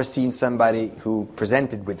 And I've never seen somebody who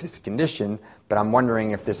presented with this condition, but I'm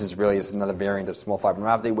wondering if this is really just another variant of small fiber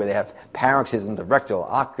neuropathy where they have paroxysms of rectal,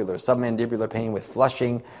 ocular, submandibular pain with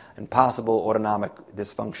flushing and possible autonomic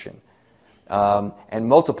dysfunction. And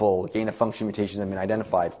multiple gain-of-function mutations have been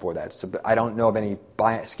identified for that. So I don't know of any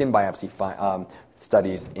skin biopsy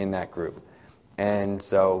studies in that group. And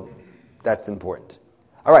so that's important.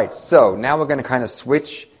 All right, so now we're going to kind of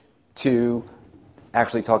switch to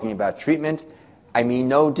actually talking about treatment. I mean,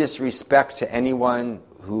 no disrespect to anyone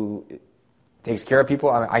who takes care of people.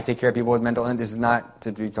 I take care of people with mental illness. This is not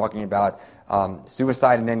to be talking about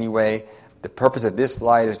suicide in any way. The purpose of this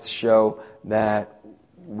slide is to show that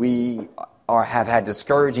we have had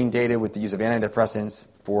discouraging data with the use of antidepressants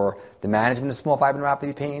for the management of small fiber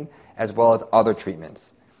neuropathy pain, as well as other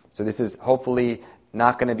treatments. So this is hopefully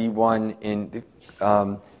not going to be one in...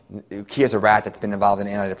 here's a rat that's been involved in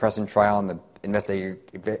an antidepressant trial, and the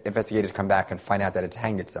investigators come back and find out that it's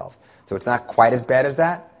hanged itself. So it's not quite as bad as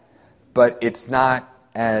that, but it's not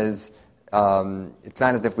as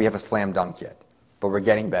if we have a slam dunk yet, but we're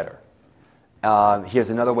getting better. Here's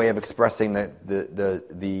another way of expressing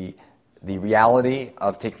the reality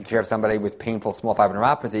of taking care of somebody with painful small fiber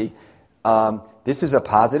neuropathy. This is a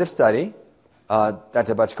positive study.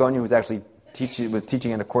 Dr. Bachkoni, who was actually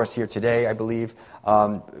teaching in a course here today, I believe,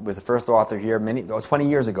 was the first author here 20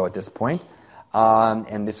 years ago at this point.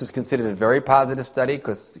 And this was considered a very positive study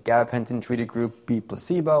because the gabapentin-treated group beat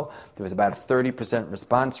placebo. There was about a 30%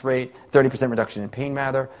 response rate, 30% reduction in pain,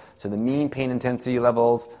 rather. So the mean pain intensity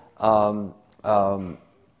levels, the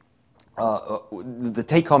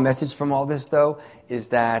take-home message from all this, though, is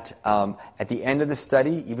that at the end of the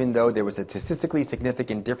study, even though there was a statistically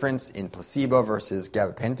significant difference in placebo versus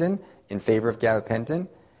gabapentin in favor of gabapentin,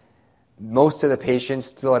 most of the patients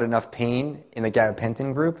still had enough pain in the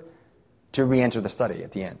gabapentin group to re-enter the study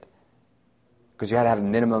at the end, because you had to have a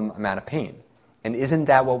minimum amount of pain. And isn't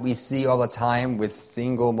that what we see all the time with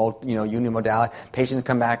unimodality? Patients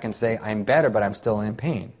come back and say, I'm better, but I'm still in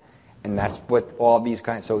pain. And that's what all these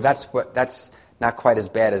kinds... So that's not quite as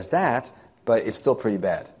bad as that, but it's still pretty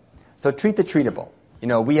bad. So treat the treatable.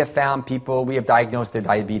 We have found people, we have diagnosed their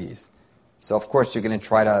diabetes. So, of course, you're going to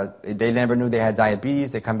try to... They never knew they had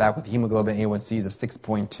diabetes. They come back with hemoglobin A1Cs of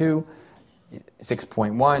 6.2,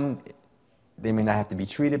 6.1. They may not have to be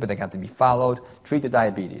treated, but they have to be followed. Treat the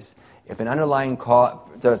diabetes. If an underlying cause...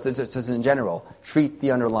 So in general, treat the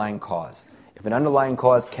underlying cause. If an underlying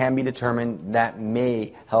cause can be determined, that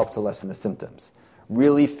may help to lessen the symptoms.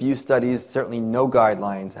 Really few studies, certainly no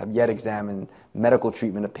guidelines, have yet examined medical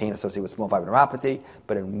treatment of pain associated with small fiber neuropathy.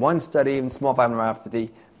 But in one study in small fiber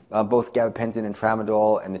neuropathy, both gabapentin and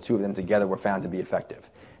tramadol, and the two of them together were found to be effective.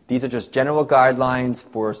 These are just general guidelines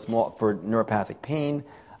for neuropathic pain.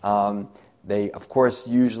 They, of course,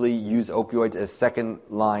 usually use opioids as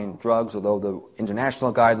second-line drugs, although the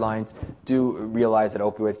international guidelines do realize that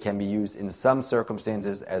opioids can be used in some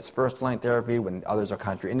circumstances as first-line therapy when others are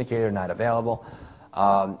contraindicated or not available.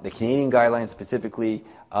 The Canadian guidelines specifically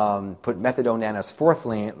put methadone down as fourth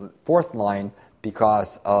line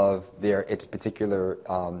because of its particular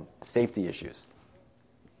safety issues.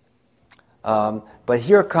 But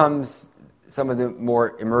here comes some of the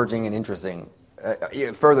more emerging and interesting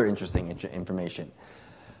further interesting information.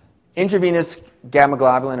 Intravenous gamma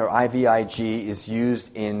globulin, or IVIG, is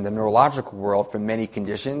used in the neurological world for many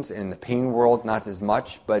conditions. In the pain world, not as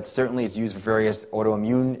much, but certainly it's used for various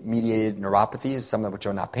autoimmune-mediated neuropathies, some of which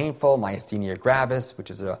are not painful. Myasthenia gravis, which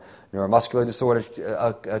is a neuromuscular disorder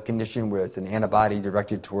condition where it's an antibody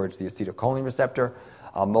directed towards the acetylcholine receptor.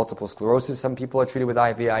 Multiple sclerosis, some people are treated with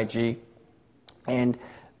IVIG. And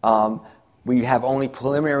we have only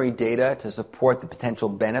preliminary data to support the potential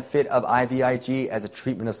benefit of IVIG as a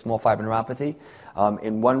treatment of small fiber neuropathy.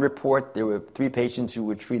 In one report, there were 3 patients who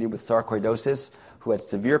were treated with sarcoidosis who had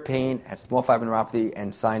severe pain, had small fiber neuropathy,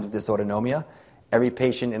 and signs of dysautonomia. Every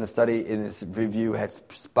patient in the study in this review had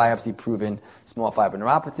biopsy-proven small fiber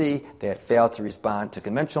neuropathy. They had failed to respond to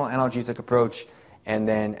conventional analgesic approach, and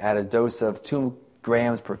then at a dose of 2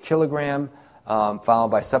 grams per kilogram, followed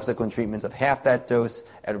by subsequent treatments of half that dose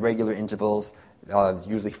at regular intervals,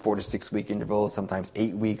 usually 4 to 6 week intervals, sometimes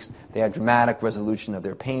 8 weeks. They had dramatic resolution of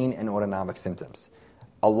their pain and autonomic symptoms.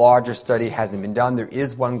 A larger study hasn't been done. There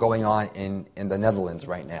is one going on in the Netherlands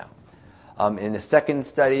right now. In the second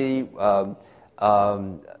study,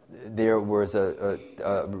 there was a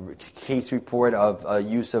case report of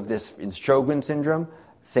use of this in Sjogren's syndrome,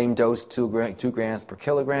 same dose, 2 grams per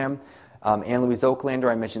kilogram. Anne-Louise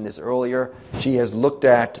Oaklander, I mentioned this earlier, she has looked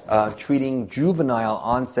at treating juvenile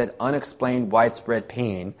onset unexplained widespread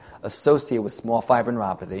pain associated with small fiber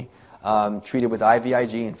neuropathy, treated with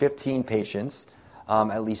IVIG in 15 patients,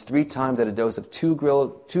 at least 3 times at a dose of 2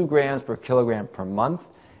 grams per kilogram per month,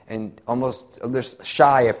 and almost just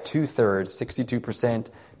shy of 2/3, 62%,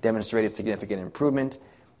 demonstrated significant improvement.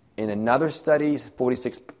 In another study,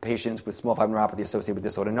 46 patients with small fiber neuropathy associated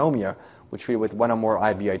with dysautonomia were treated with 1 or more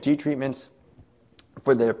IVIG treatments.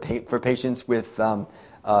 For patients with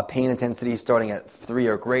pain intensity starting at 3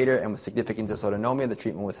 or greater and with significant dysautonomia, the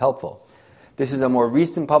treatment was helpful. This is a more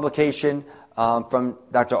recent publication from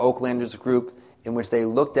Dr. Oaklander's group in which they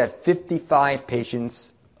looked at 55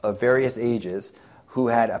 patients of various ages who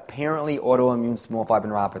had apparently autoimmune small fiber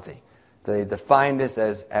neuropathy. They defined this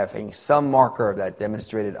as having some marker that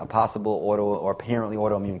demonstrated a possible or apparently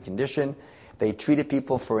autoimmune condition. They treated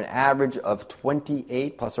people for an average of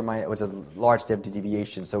 28 plus or minus. It was a large standard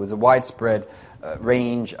deviation, so it was a widespread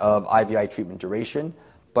range of IVI treatment duration.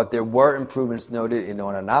 But there were improvements noted in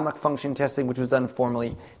autonomic function testing, which was done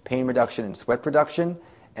formally, pain reduction and sweat reduction,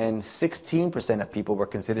 and 16% of people were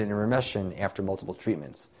considered in remission after multiple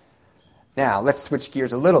treatments. Now, let's switch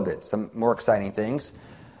gears a little bit, some more exciting things.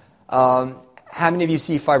 How many of you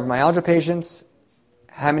see fibromyalgia patients?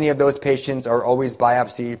 How many of those patients are always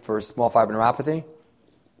biopsied for small fiber neuropathy?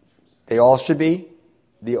 They all should be.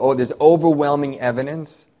 There's overwhelming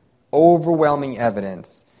evidence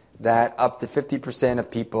that up to 50% of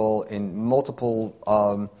people in multiple,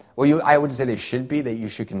 I would say they should be, that you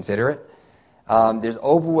should consider it. There's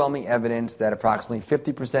overwhelming evidence that approximately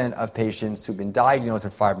 50% of patients who've been diagnosed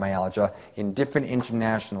with fibromyalgia in different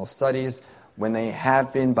international studies, when they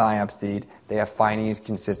have been biopsied, they have findings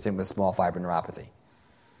consistent with small fiber neuropathy.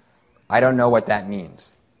 I don't know what that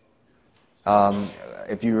means.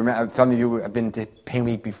 If you remember, some of you have been to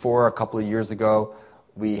PAINWeek before. A couple of years ago,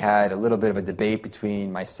 we had a little bit of a debate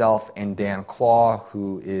between myself and Dan Claw,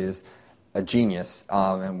 who is a genius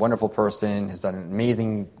and wonderful person, has done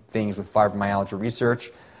amazing things with fibromyalgia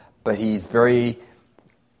research, but he's very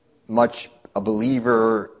much a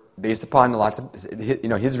believer, based upon lots of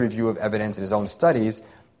his review of evidence in his own studies,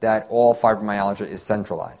 that all fibromyalgia is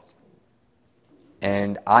centralized.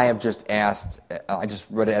 And I have just asked, I just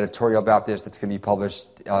wrote an editorial about this that's going to be published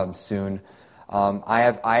soon. I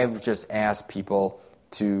have just asked people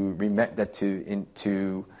to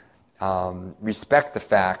respect the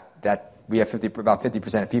fact that we have about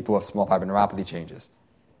 50% of people have small fiber neuropathy changes.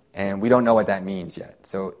 And we don't know what that means yet.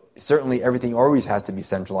 So certainly everything always has to be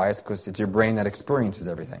centralized because it's your brain that experiences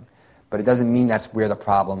everything. But it doesn't mean that's where the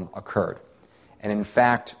problem occurred. And in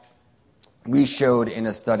fact, we showed in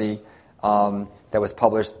a study that was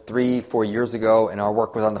published 3-4 years ago, and our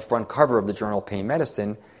work was on the front cover of the journal Pain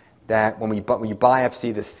Medicine, that when you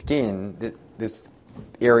biopsy the skin, this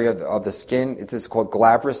area of the skin, it's called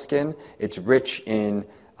glabrous skin. It's rich in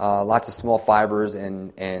lots of small fibers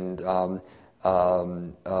and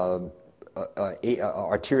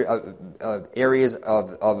areas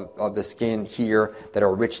of the skin here that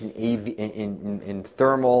are rich in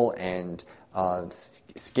thermal and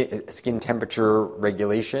skin temperature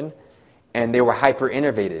regulation, and they were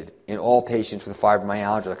hyperinnervated in all patients with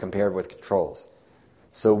fibromyalgia compared with controls.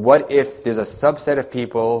 So what if there's a subset of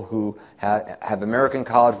people who have American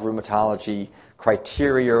College of Rheumatology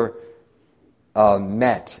criteria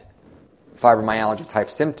met fibromyalgia type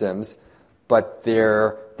symptoms, but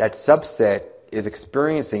that subset is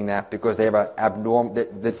experiencing that because they have an abnormal,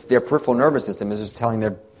 their peripheral nervous system is just telling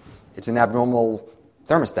them it's an abnormal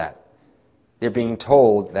thermostat. They're being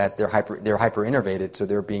told that they're hyperinnervated, so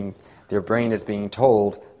their brain is being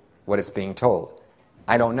told what it's being told.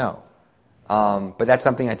 I don't know. But that's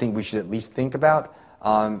something I think we should at least think about.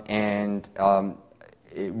 And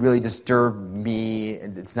it really disturbed me.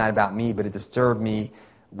 It's not about me, but it disturbed me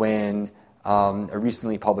when a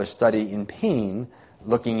recently published study in pain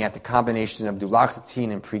looking at the combination of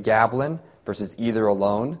duloxetine and pregabalin versus either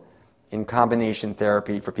alone in combination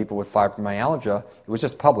therapy for people with fibromyalgia. It was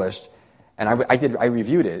just published. and I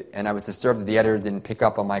reviewed it, and I was disturbed that the editor didn't pick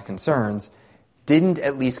up on my concerns, didn't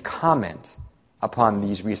at least comment upon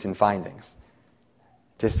these recent findings.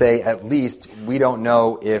 To say, at least, we don't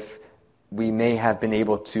know if we may have been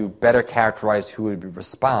able to better characterize who would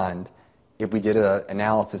respond if we did an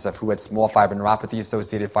analysis of who had small fiber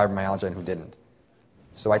neuropathy-associated fibromyalgia and who didn't.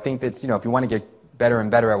 So I think that, if you want to get better and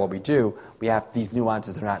better at what we do, we have these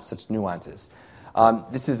nuances are not such nuances.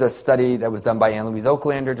 This is a study that was done by Anne-Louise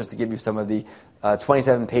Oaklander, just to give you some of the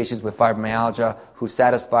 27 patients with fibromyalgia who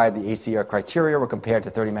satisfied the ACR criteria were compared to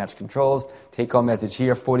 30 matched controls. Take-home message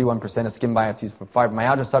here, 41% of skin biopsies from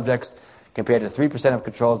fibromyalgia subjects compared to 3% of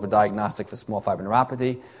controls were diagnostic for small fiber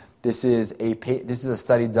neuropathy. This is a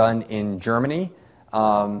study done in Germany,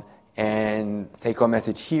 and take-home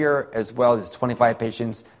message here as well is 25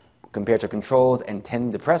 patients compared to controls and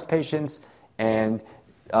 10 depressed patients, and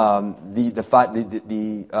the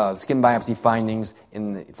skin biopsy findings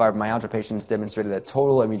in the fibromyalgia patients demonstrated that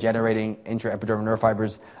total and regenerating intraepidermal nerve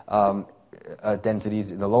fibers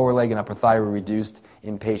densities in the lower leg and upper thigh were reduced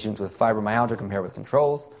in patients with fibromyalgia compared with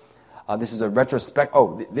controls. This is a retrospect.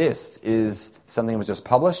 This is something that was just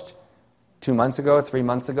published 3 months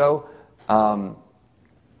ago.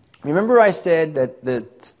 Remember I said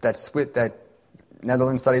that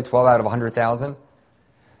Netherlands study 12 out of 100,000?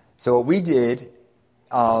 So what we did,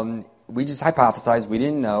 we just hypothesized. We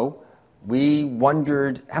didn't know. We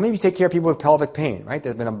wondered, how many of you take care of people with pelvic pain, right?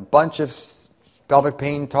 There's been a bunch of pelvic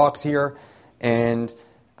pain talks here. And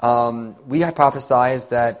we hypothesized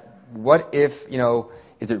that what if,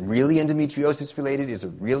 is it really endometriosis related? Is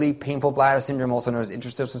it really painful bladder syndrome, also known as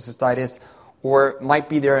interstitial cystitis? Or might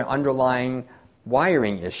be there an underlying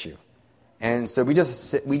wiring issue? And so we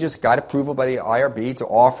just got approval by the IRB to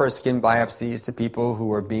offer skin biopsies to people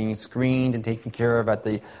who are being screened and taken care of at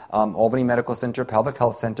the Albany Medical Center, Pelvic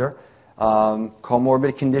Health Center.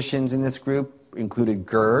 Comorbid conditions in this group included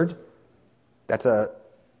GERD. That's a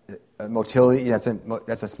motility. That's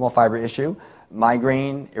a small fiber issue.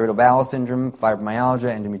 Migraine, irritable bowel syndrome, fibromyalgia,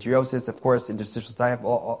 endometriosis, of course, interstitial cystitis,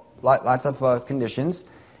 lots of conditions.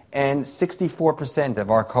 And 64% of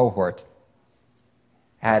our cohort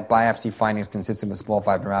had biopsy findings consistent with small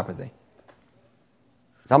fiber neuropathy.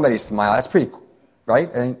 Somebody smiled. That's pretty cool, right?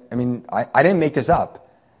 I mean, I didn't make this up.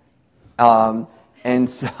 And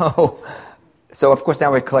so of course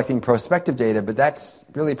now we're collecting prospective data, but that's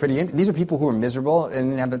really pretty. These are people who are miserable,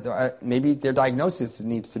 and maybe their diagnosis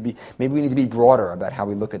needs to be. Maybe we need to be broader about how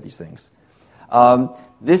we look at these things.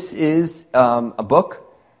 This is a book.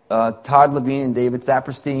 Todd Levine and David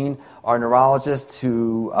Saperstein are neurologists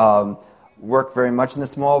who work very much in the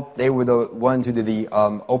small. They were the ones who did the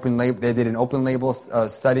open label. They did an open label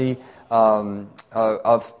study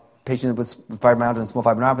of patients with fibromyalgia and small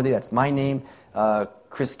fiber neuropathy. That's my name.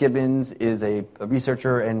 Chris Gibbons is a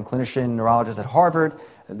researcher and clinician neurologist at Harvard.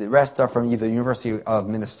 The rest are from either the University of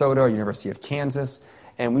Minnesota or University of Kansas.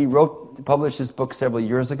 And we published this book several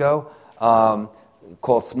years ago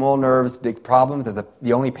called Small Nerves, Big Problems, as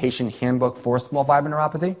the only patient handbook for small fiber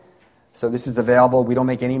neuropathy. So this is available. We don't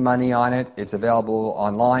make any money on it. It's available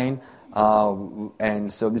online.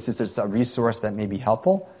 And so this is just a resource that may be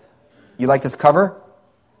helpful. You like this cover?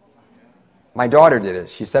 My daughter did it.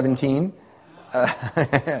 She's 17.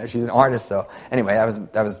 She's an artist, though. Anyway,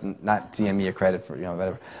 that was not TME a credit for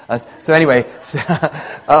whatever. So anyway, so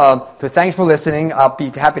thanks for listening. I'll be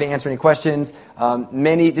happy to answer any questions.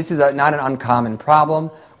 This is not an uncommon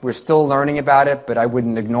problem. We're still learning about it, but I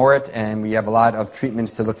wouldn't ignore it, and we have a lot of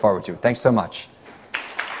treatments to look forward to. Thanks so much.